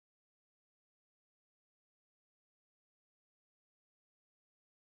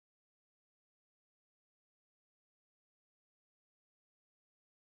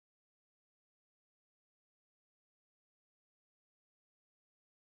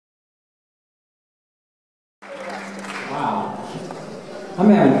Wow. I'm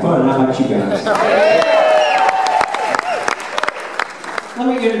having fun. How about you guys? Let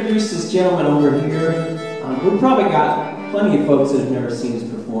me introduce this gentleman over here. We've probably got plenty of folks that have never seen us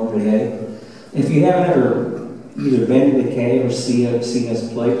perform today. If you haven't ever either been to the K or seen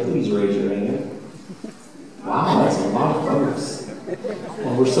us play, please raise your hand. Wow, that's a lot of folks.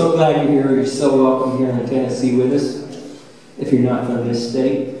 Well, we're so glad you're here. You're so welcome here in Tennessee with us, if you're not from this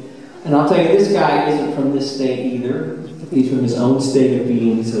state. And I'll tell you, this guy isn't from this state either. He's from his own state of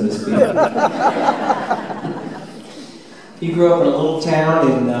being, so to speak. He grew up in a little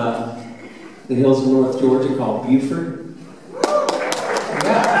town in the hills of North Georgia called Beaufort.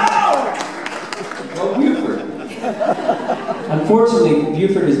 Yeah. Go Beaufort. Unfortunately,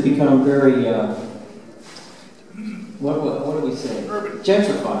 Beaufort has become very, what do we say? Urban.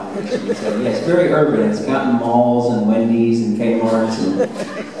 Gentrified, I should say. Yes, very urban. It's gotten malls and Wendy's and Kmart's, and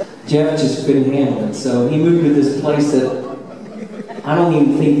Jeff just couldn't handle it. So he moved to this place that I don't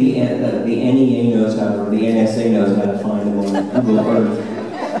even think the NEA knows how to, or the NSA knows how to find him on Google Earth.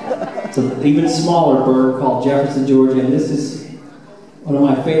 It's an even smaller burg called Jefferson, Georgia, and this is one of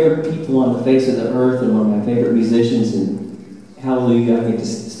my favorite people on the face of the earth and one of my favorite musicians, and hallelujah, I get to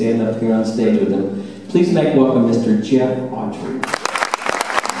stand up here on stage with him. Please make welcome Mr. Jeff Autry.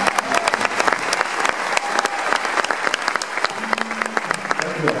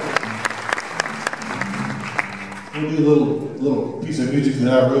 We'll do a little piece of music that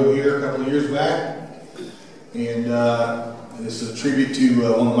I wrote here a couple of years back, and it's a tribute to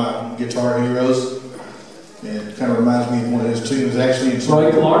one of my guitar heroes, and it kind of reminds me of one of his tunes actually. In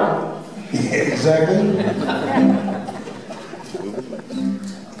Roy Clark? Yeah, exactly.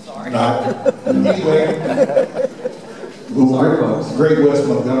 Sorry. Anyway, sorry, folks. Great West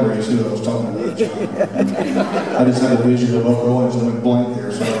Montgomery is who I was talking about. I just had a vision of Oak Owens and went blank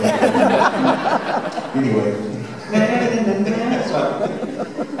there. So anyway.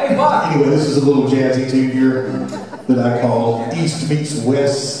 Hey, Bob. Anyway, this is a little jazzy tune here that I call East Meets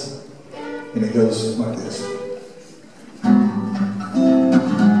West, and it goes like this.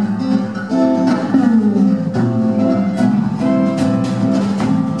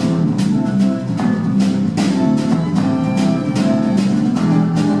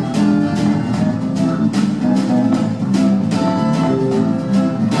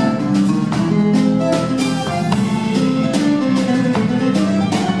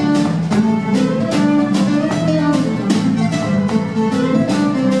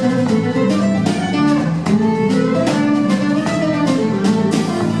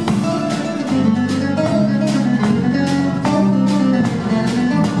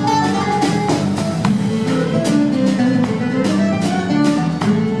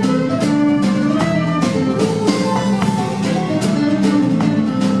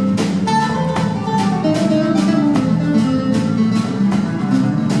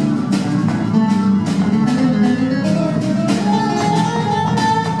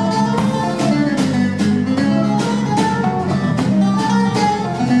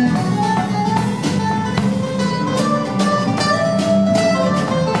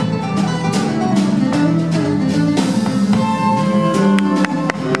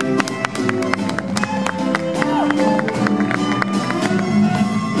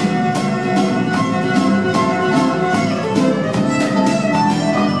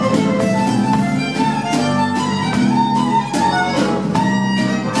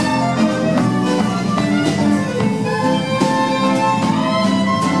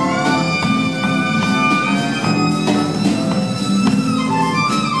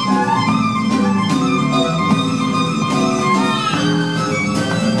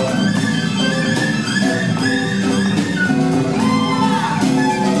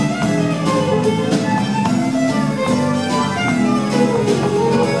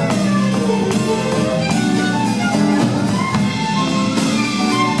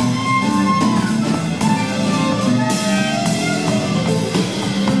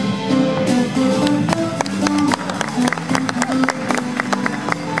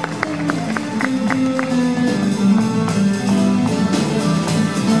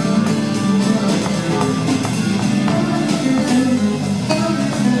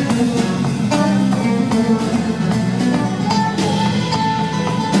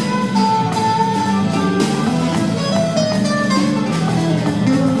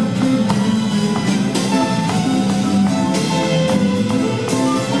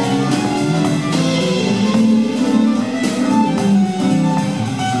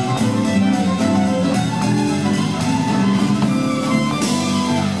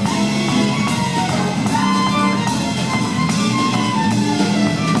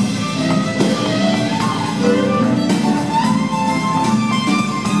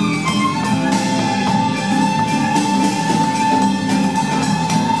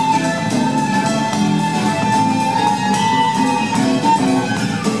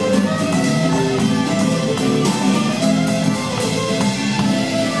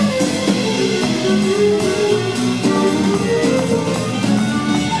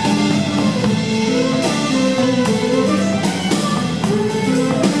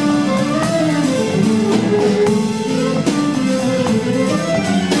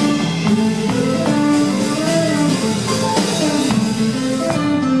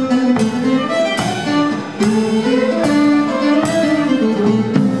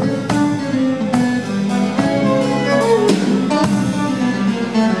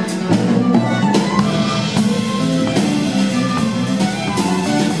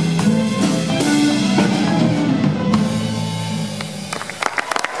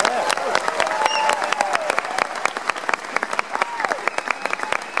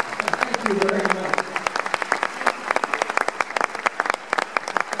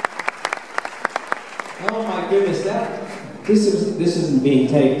 This isn't being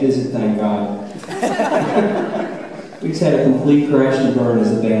taped, is it? Thank God. We just had a complete crash and burn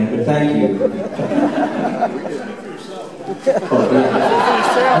as a band, but thank you.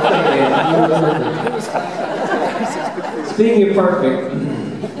 Speaking of perfect,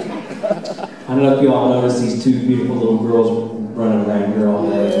 I don't know if you all noticed these two beautiful little girls running around here all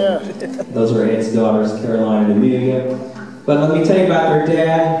day. Those are Ed's daughters, Caroline and Amelia. But let me tell you about their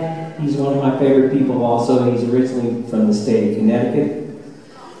dad. He's one of my favorite people also. He's originally from the state of Connecticut.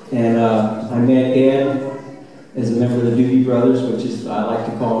 And I met Ed as a member of the Doobie Brothers, which is, I like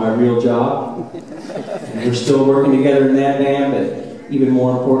to call my real job. And we're still working together in that band, but even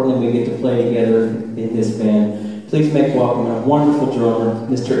more importantly, we get to play together in this band. Please make welcome a wonderful drummer,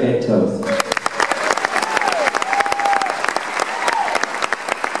 Mr. Ed Toth.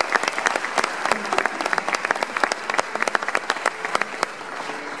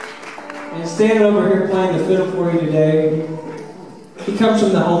 And standing over here playing the fiddle for you today, he comes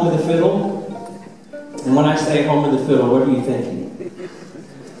from the home of the fiddle. And when I say home of the fiddle, what are you thinking?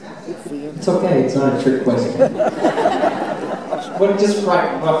 It's okay, it's not a trick question. What, just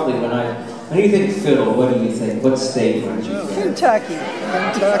roughly, when you think fiddle, what do you think? What state would you think?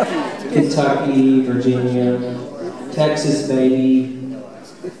 Kentucky, Virginia, Texas, maybe.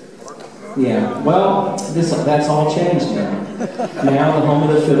 Yeah, well, that's all changed now. Now the home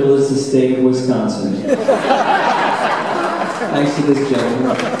of the fiddle is the state of Wisconsin. Thanks to this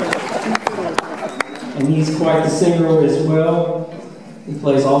gentleman. And he's quite the singer as well. He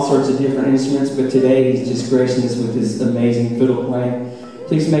plays all sorts of different instruments, but today he's just gracing us with his amazing fiddle playing.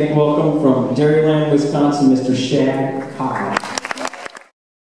 Please make welcome from Dairyland, Wisconsin, Mr. Shad Cowan.